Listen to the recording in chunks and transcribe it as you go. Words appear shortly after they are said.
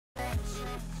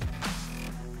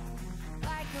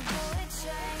Okay,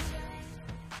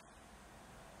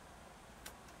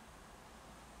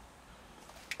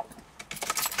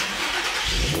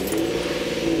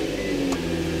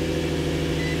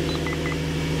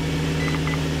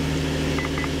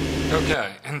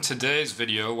 in today's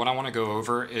video what I want to go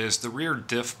over is the rear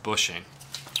diff bushing.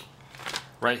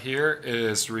 Right here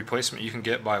is the replacement you can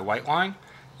get by Whiteline,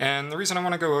 and the reason I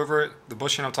want to go over it, the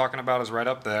bushing I'm talking about is right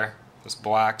up there, this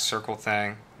black circle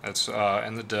thing that's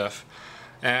in the diff.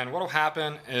 And what will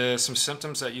happen is some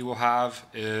symptoms that you will have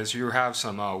is you have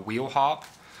some wheel hop.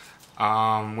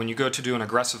 When you go to do an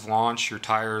aggressive launch, your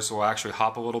tires will actually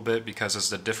hop a little bit because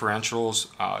as the differentials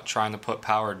trying to put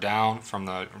power down from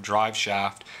the drive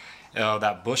shaft,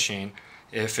 that bushing,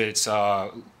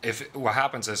 what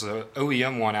happens is the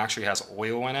OEM one actually has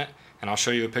oil in it, and I'll show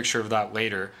you a picture of that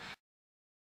later.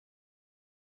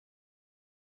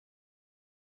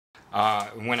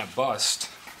 When it busts,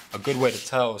 a good way to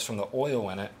tell is from the oil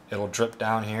in it. It'll drip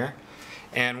down here,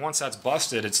 and once that's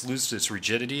busted, it's loses its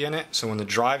rigidity in it. So when the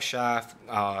drive shaft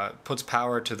puts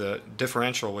power to the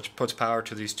differential, which puts power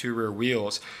to these two rear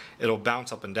wheels, it'll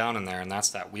bounce up and down in there, and that's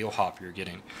that wheel hop you're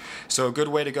getting. So a good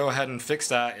way to go ahead and fix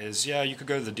that is, yeah, you could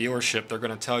go to the dealership. They're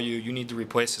going to tell you you need to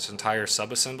replace this entire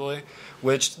subassembly,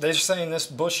 which they're saying this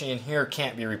bushing in here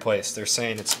can't be replaced. They're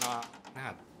saying it's not,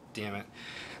 god damn it,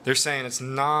 they're saying it's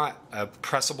not a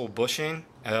pressable bushing,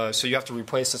 so you have to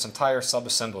replace this entire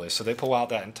subassembly. So they pull out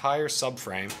that entire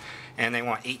subframe, and they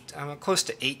want close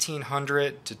to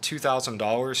 $1,800 to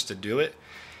 $2,000 to do it,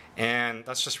 and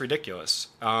that's just ridiculous.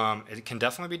 It can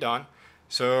definitely be done.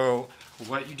 So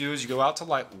what you do is you go out to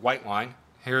Whiteline.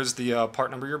 Here's the part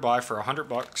number you buy for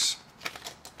 $100.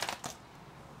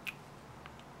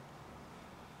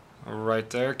 Right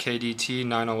there, KDT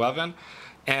 911.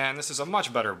 And this is a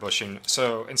much better bushing.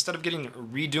 So instead of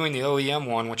redoing the OEM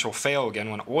one, which will fail again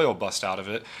when oil busts out of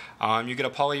it, you get a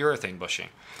polyurethane bushing.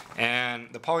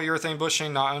 And the polyurethane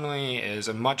bushing not only is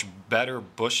a much better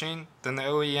bushing than the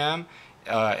OEM,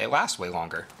 it lasts way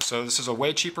longer. So this is a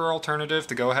way cheaper alternative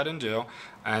to go ahead and do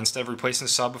instead of replacing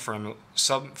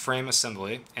subframe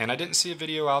assembly. And I didn't see a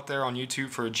video out there on YouTube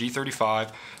for a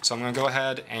G35, so I'm going to go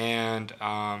ahead and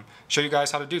show you guys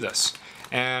how to do this.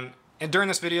 And during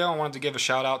this video, I wanted to give a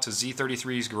shout out to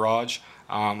Z33's Garage.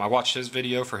 I watched his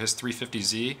video for his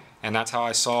 350Z, and that's how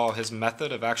I saw his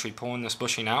method of actually pulling this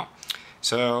bushing out.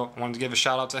 So I wanted to give a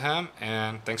shout out to him,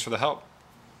 and thanks for the help.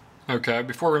 Okay,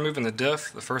 before removing the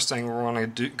diff, the first thing we're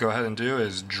going to go ahead and do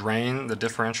is drain the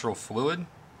differential fluid,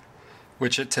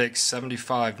 which it takes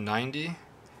 75/90.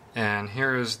 And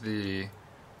here is the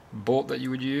bolt that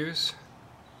you would use.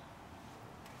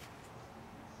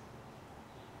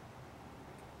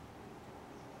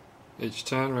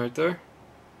 H10 right there.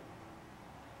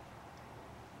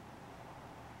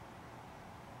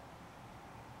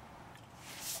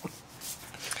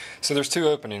 So there's two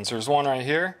openings. There's one right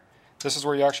here. This is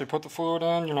where you actually put the fluid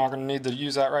in. You're not going to need to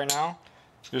use that right now.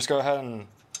 You just go ahead and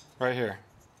right here,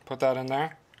 put that in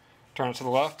there, turn it to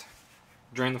the left,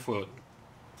 drain the fluid.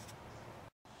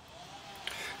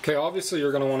 Okay, obviously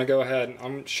you're going to want to go ahead,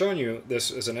 I'm showing you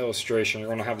this as an illustration. You're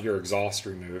going to have your exhaust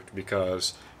removed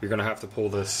because you're going to have to pull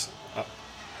this up.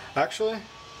 Actually,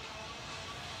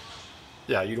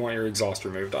 yeah, you'd want your exhaust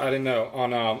removed. I didn't know.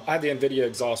 I had the NVIDIA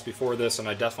exhaust before this, and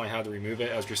I definitely had to remove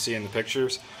it, as you're seeing the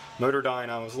pictures. Motordyne,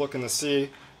 I was looking to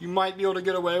see, you might be able to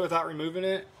get away without removing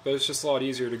it, but it's just a lot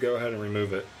easier to go ahead and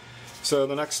remove it. So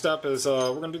the next step is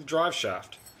we're going to do the drive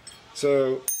shaft.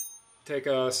 So take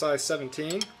a size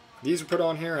 17. These are put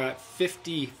on here at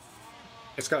 50,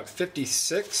 it's got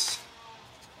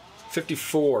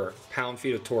 54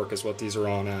 pound-feet of torque is what these are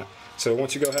on at. So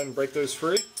once you go ahead and break those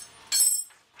free,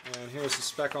 and here's the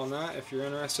spec on that if you're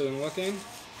interested in looking.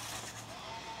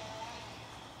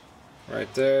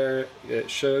 Right there,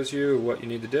 it shows you what you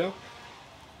need to do.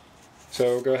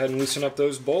 So go ahead and loosen up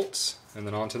those bolts, and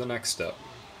then on to the next step.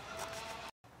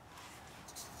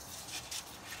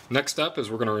 Next step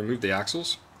is we're going to remove the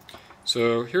axles.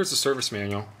 So here's the service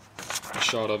manual, a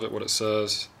shot of it, what it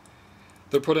says.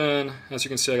 They're put in, as you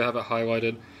can see I have it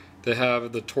highlighted, they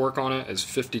have the torque on it is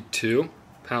 52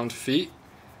 pound-feet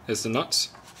is the nuts.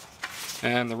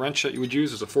 And the wrench that you would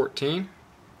use is a 14.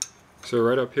 So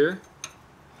right up here.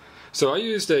 So I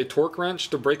used a torque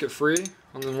wrench to break it free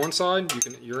on the one side.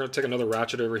 You're going to take another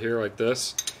ratchet over here like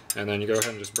this, and then you go ahead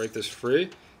and just break this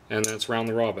free, and then it's round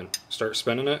the robin. Start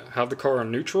spinning it, have the car on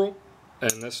neutral,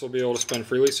 and this will be able to spin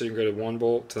freely, so you can go to one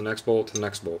bolt, to the next bolt, to the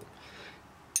next bolt.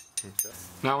 Okay.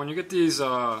 Now when you get these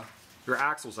your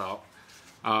axles out,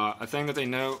 a thing that they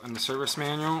note in the service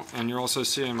manual, and you're also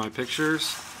seeing in my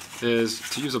pictures, is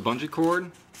to use a bungee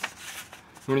cord.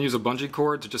 You want to use a bungee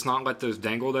cord to just not let those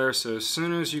dangle there. So as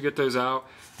soon as you get those out,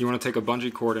 you want to take a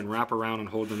bungee cord and wrap around and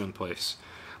hold them in place.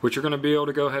 Which you're going to be able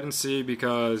to go ahead and see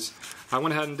because I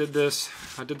went ahead and did this.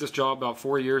 I did this job about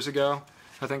 4 years ago,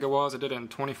 I think it was. I did it in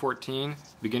 2014,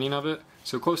 beginning of it.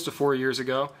 So close to 4 years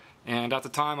ago. And at the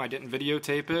time I didn't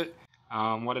videotape it.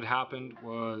 What had happened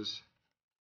was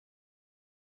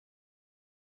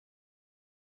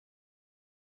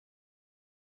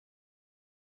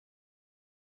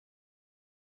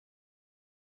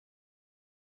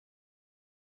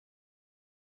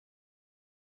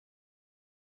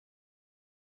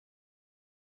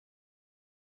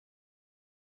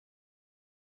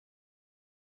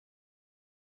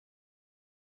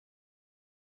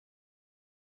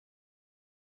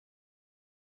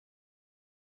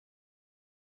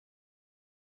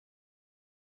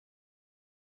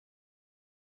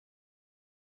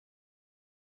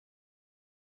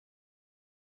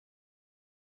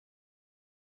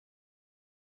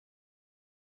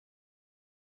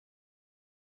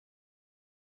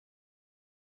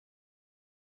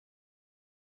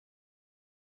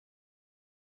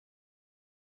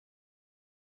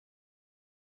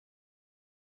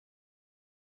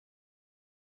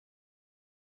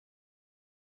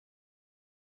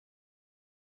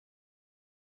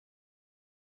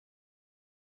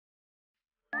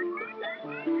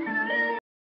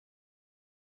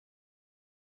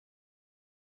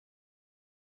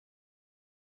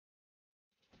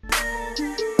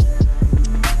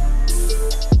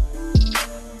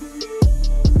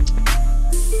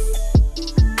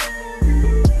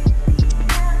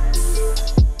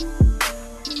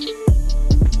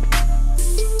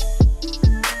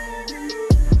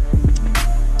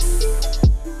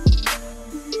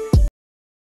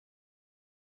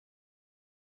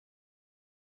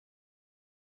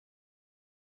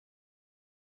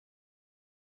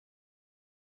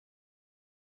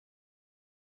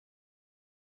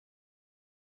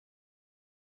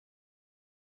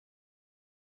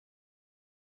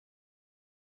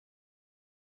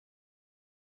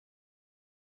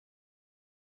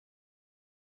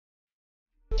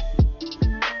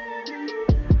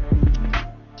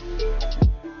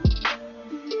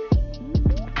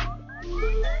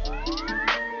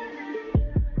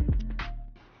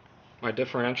my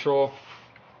differential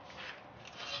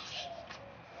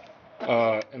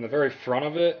in the very front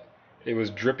of it, it was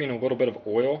dripping a little bit of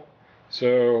oil.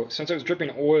 So since it was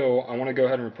dripping oil, I want to go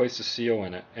ahead and replace the seal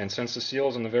in it. And since the seal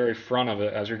is in the very front of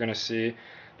it, as you're going to see,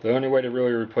 the only way to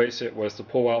really replace it was to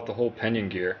pull out the whole pinion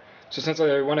gear. So since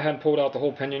I went ahead and pulled out the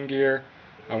whole pinion gear,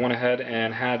 I went ahead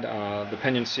and had the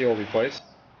pinion seal replaced.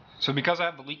 So because I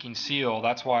have the leaking seal,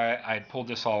 that's why I had pulled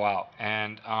this all out.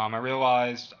 And I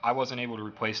realized I wasn't able to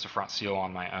replace the front seal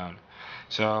on my own.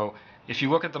 So if you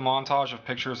look at the montage of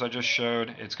pictures I just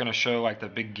showed, it's going to show like the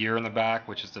big gear in the back,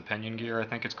 which is the pinion gear, I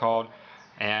think it's called.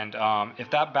 And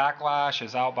if that backlash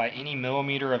is out by any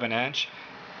millimeter of an inch,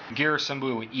 the gear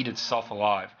assembly will eat itself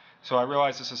alive. So I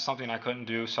realized this is something I couldn't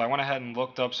do. So I went ahead and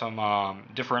looked up some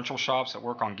differential shops that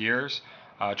work on gears,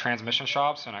 transmission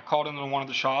shops, and I called into one of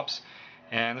the shops.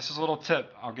 And this is a little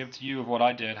tip I'll give to you of what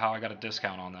I did, how I got a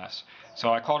discount on this.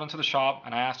 So I called into the shop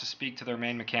and I asked to speak to their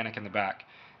main mechanic in the back.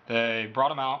 They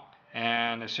brought him out,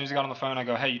 and as soon as he got on the phone, I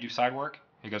go, "Hey, you do side work?"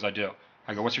 He goes, "I do."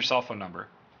 I go, "What's your cell phone number?"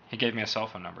 He gave me a cell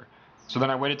phone number. So then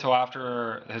I waited till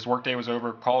after his work day was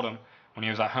over, called him when he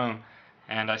was at home,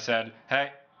 and I said,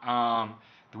 "Hey,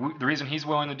 the reason he's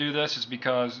willing to do this is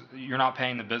because you're not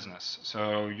paying the business.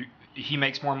 So he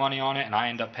makes more money on it and I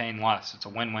end up paying less. It's a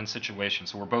win-win situation.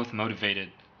 So we're both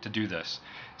motivated to do this."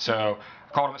 So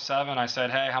I called him at 7. I said,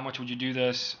 "Hey, how much would you do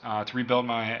this to rebuild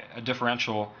my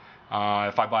differential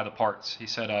if I buy the parts?" He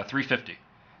said $350.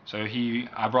 So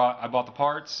I bought the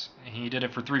parts. He did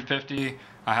it for $350.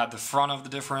 I had the front of the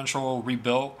differential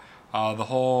rebuilt. The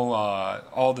whole,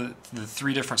 all the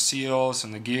 3 different seals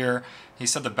and the gear. He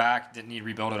said the back didn't need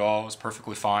rebuilt at all. It was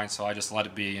perfectly fine, so I just let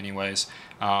it be anyways.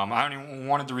 I only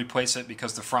wanted to replace it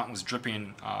because the front was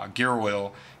dripping gear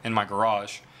oil in my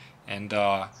garage, and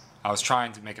I was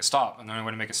trying to make it stop. And the only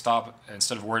way to make it stop,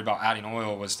 instead of worried about adding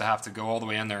oil, was to have to go all the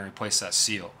way in there and replace that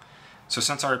seal. So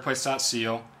since I replaced that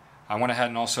seal, I went ahead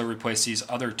and also replaced these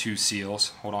other 2 seals.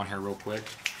 Hold on here real quick.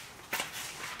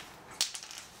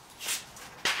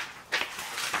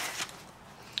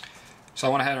 So I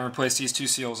went ahead and replaced these 2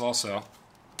 seals also.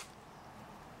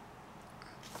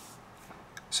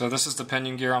 So this is the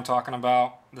pinion gear I'm talking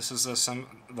about. This is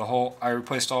the whole, I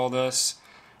replaced all this.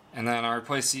 And then I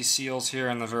replaced these seals here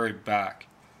in the very back.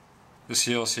 The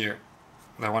seals here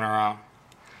that went around.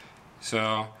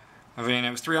 So, I mean, it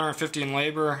was $350 in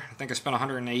labor. I think I spent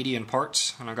 $180 in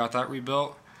parts and I got that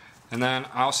rebuilt. And then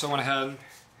I also went ahead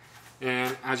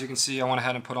And as you can see, I went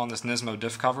ahead and put on this Nismo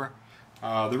diff cover.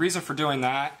 The reason for doing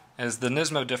that is the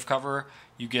Nismo diff cover,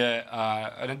 you get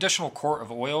an additional quart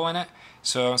of oil in it.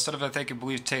 So instead of, I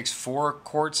believe it takes 4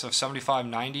 quarts of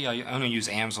 75/90, I only use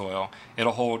AMSOIL.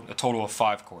 It'll hold a total of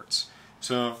 5 quarts.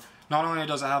 So not only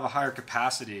does it have a higher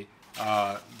capacity,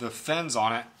 the fins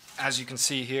on it, as you can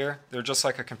see here, they're just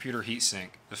like a computer heatsink.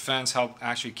 The fins help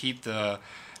actually keep the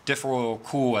diff oil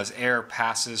cool as air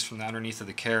passes from the underneath of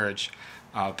the carriage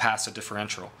past the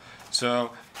differential.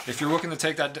 So if you're looking to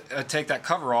take that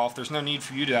cover off, there's no need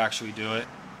for you to actually do it.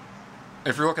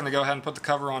 If you're looking to go ahead and put the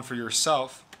cover on for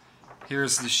yourself,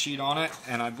 here's the sheet on it,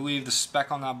 and I believe the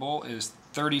spec on that bolt is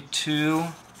 32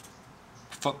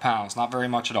 foot-pounds, not very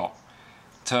much at all.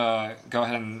 To go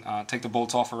ahead and take the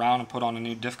bolts off around and put on a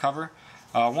new diff cover.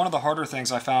 One of the harder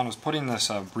things I found was putting this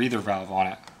breather valve on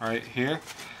it, right here.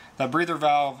 That breather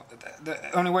valve,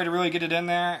 the only way to really get it in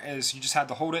there is you just had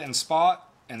to hold it in spot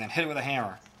and then hit it with a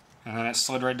hammer, and then it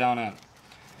slid right down in.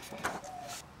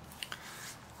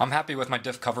 I'm happy with my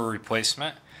diff cover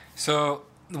replacement. So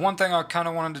the one thing I kind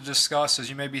of wanted to discuss is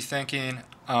you may be thinking,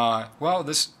 well,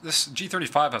 this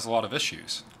G35 has a lot of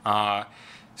issues.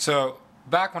 So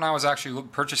back when I was actually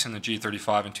purchasing the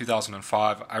G35 in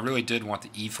 2005, I really did want the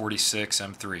E46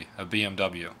 M3, a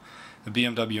BMW, the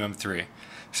BMW M3.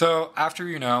 So after,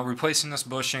 replacing this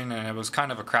bushing, and it was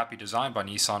kind of a crappy design by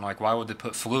Nissan, like why would they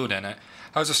put fluid in it?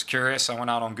 I was just curious. I went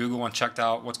out on Google and checked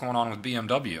out what's going on with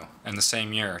BMW in the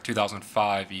same year,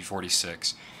 2005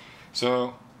 E46.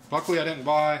 So luckily I didn't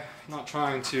buy, I'm not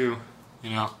trying to,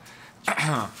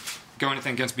 go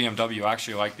anything against BMW. I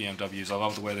actually like BMWs. I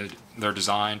love the way they're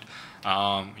designed.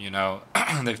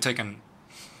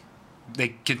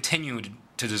 They continue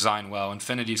to design well.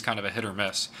 Infinity's kind of a hit or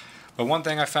miss. But one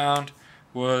thing I found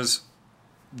was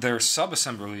their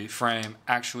subassembly frame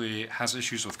actually has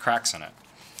issues with cracks in it.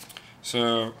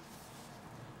 So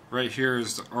right here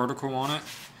is the article on it,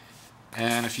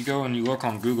 and if you go and you look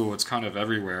on Google, it's kind of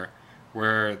everywhere,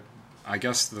 where I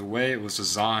guess the way it was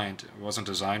designed, it wasn't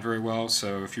designed very well.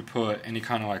 So if you put any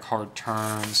kind of like hard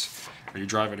turns or you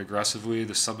drive it aggressively,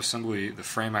 the subassembly, the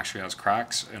frame actually has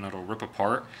cracks and it'll rip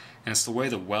apart. And it's the way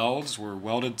the welds were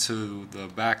welded to the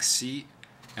back seat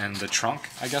and the trunk,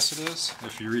 I guess it is.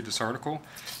 If you read this article,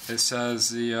 it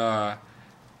says the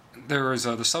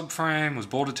subframe was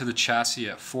bolted to the chassis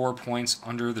at 4 points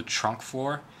under the trunk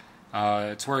floor.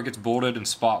 It's where it gets bolted and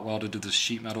spot welded to the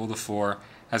sheet metal of the floor.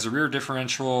 As the rear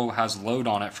differential has load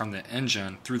on it from the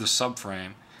engine through the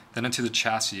subframe, then into the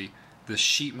chassis, the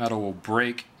sheet metal will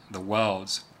break the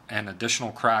welds and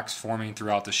additional cracks forming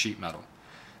throughout the sheet metal.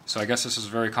 So I guess this is a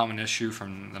very common issue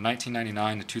from the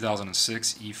 1999 to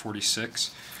 2006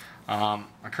 E46. I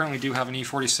currently do have an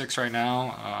E46 right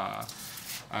now.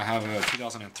 I have a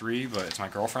 2003, but it's my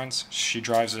girlfriend's. She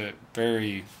drives it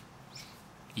very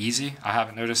easy. I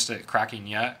haven't noticed it cracking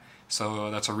yet, so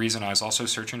that's a reason I was also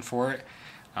searching for it.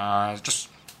 Just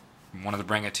wanted to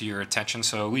bring it to your attention.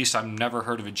 So at least I've never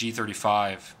heard of a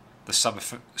G35, the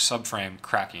subframe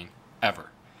cracking,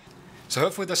 ever. So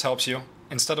hopefully this helps you.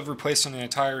 Instead of replacing the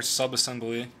entire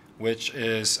subassembly, which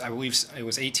is, I believe it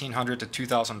was $1,800 to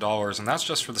 $2,000, and that's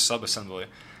just for the subassembly.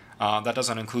 That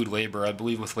doesn't include labor. I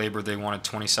believe with labor they wanted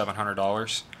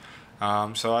 $2,700.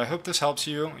 So I hope this helps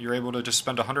you. You're able to just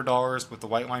spend $100 with the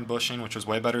white line bushing, which is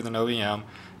way better than OEM.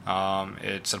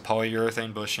 It's a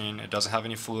polyurethane bushing. It doesn't have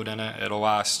any fluid in it. It'll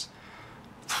last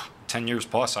 10 years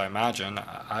plus, I imagine.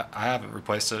 I haven't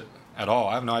replaced it at all.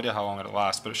 I have no idea how long it'll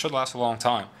last, but it should last a long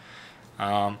time.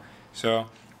 So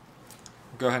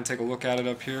go ahead and take a look at it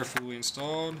up here, fully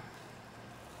installed.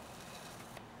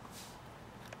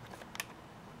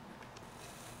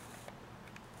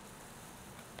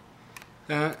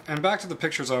 And back to the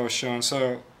pictures I was showing.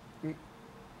 So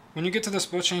when you get to this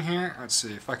bushing here, let's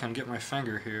see if I can get my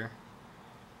finger here.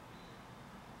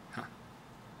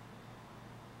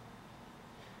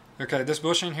 Okay, this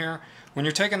bushing here, when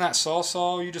you're taking that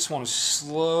saw, you just want to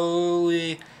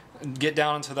slowly get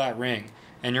down into that ring.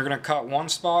 And you're going to cut one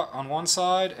spot on one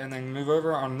side and then move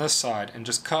over on this side and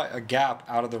just cut a gap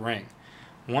out of the ring.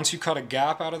 Once you cut a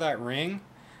gap out of that ring,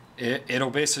 it'll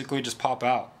basically just pop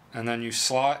out. And then you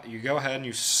go ahead and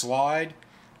you slide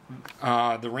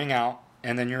the ring out,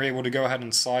 and then you're able to go ahead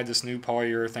and slide this new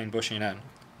polyurethane bushing in.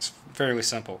 It's fairly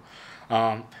simple.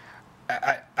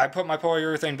 I put my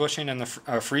polyurethane bushing in the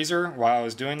freezer while I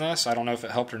was doing this. I don't know if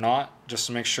it helped or not, just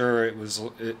to make sure it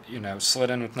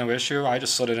slid in with no issue. I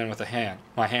just slid it in with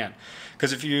my hand.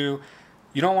 Because if you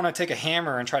don't want to take a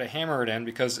hammer and try to hammer it in,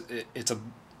 because it's a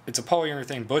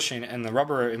polyurethane bushing, and the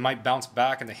rubber, it might bounce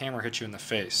back and the hammer hits you in the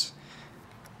face.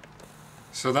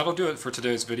 So that'll do it for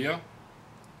today's video.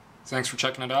 Thanks for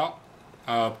checking it out.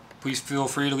 Please feel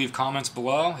free to leave comments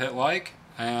below, hit like,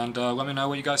 and let me know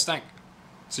what you guys think.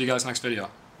 See you guys next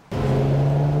video.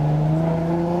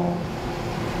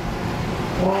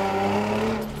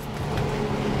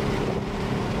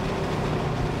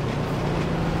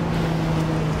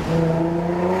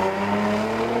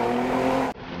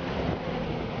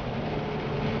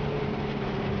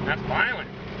 That's violent.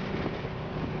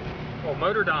 Well,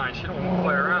 Motordyne, she don't